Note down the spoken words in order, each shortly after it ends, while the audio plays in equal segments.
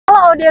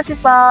Audio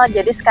People,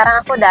 jadi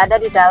sekarang aku udah ada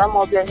di dalam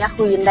mobilnya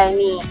Hyundai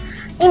nih.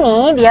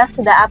 Ini dia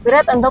sudah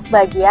upgrade untuk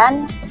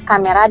bagian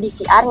kamera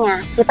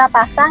DVR-nya. Kita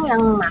pasang yang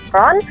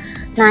Macrone.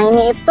 Nah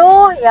ini itu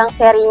yang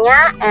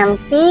serinya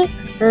MC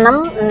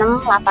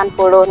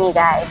 6680 nih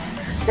guys.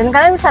 Dan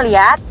kalian bisa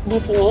lihat di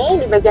sini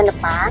di bagian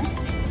depan,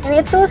 ini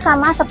tuh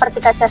sama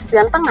seperti kaca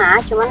spion tengah,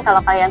 cuman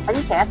kalau kalian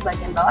pencet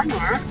bagian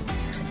bawahnya,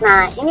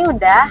 nah ini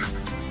udah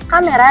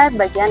kamera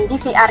bagian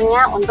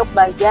DVR-nya untuk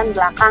bagian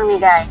belakang nih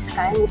guys.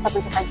 Kalian bisa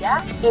pencet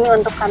aja, ini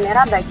untuk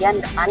kamera bagian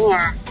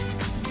depannya.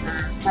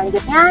 Nah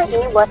selanjutnya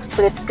ini buat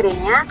split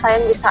screen-nya,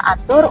 kalian bisa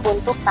atur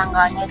untuk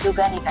tanggalnya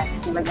juga nih guys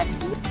di bagian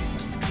sini.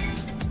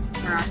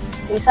 Nah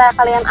bisa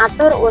kalian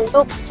atur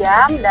untuk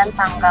jam dan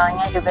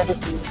tanggalnya juga di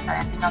sini.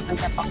 Kalian tinggal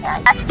pencet oke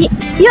aja.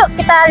 Yuk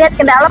kita lihat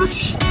ke dalam,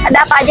 ada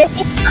apa aja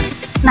sih?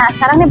 Nah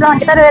sekarang di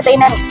belakang kita udah ada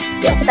Teindah nih.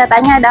 Yuk kita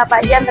tanya ada apa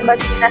aja yang terbaru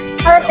di Dinasti.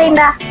 Halo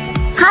Teindah.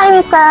 Hai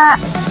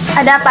Nisa.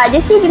 Ada apa aja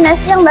sih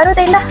Dinasti yang baru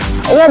Teindah?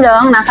 Iya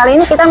dong, nah kali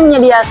ini kita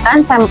menyediakan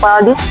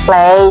sampel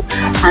display,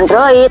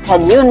 Android,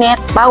 head unit,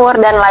 power,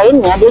 dan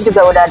lainnya. Dia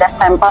juga udah ada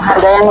stempel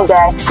harganya nih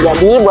guys.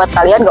 Jadi buat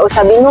kalian gak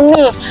usah bingung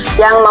nih,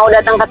 yang mau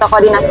datang ke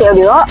toko Dinasti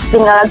Audio,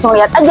 tinggal langsung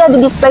lihat aja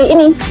di display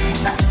ini.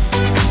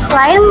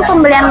 Selain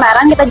pembelian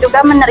barang, kita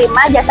juga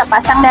menerima jasa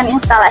pasang dan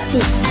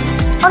instalasi.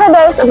 Oke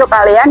guys, untuk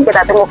kalian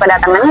kita tunggu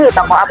kedatangannya di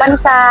toko apa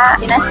Nisa?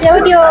 Dinasti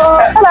Audio.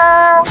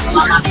 Bye-bye.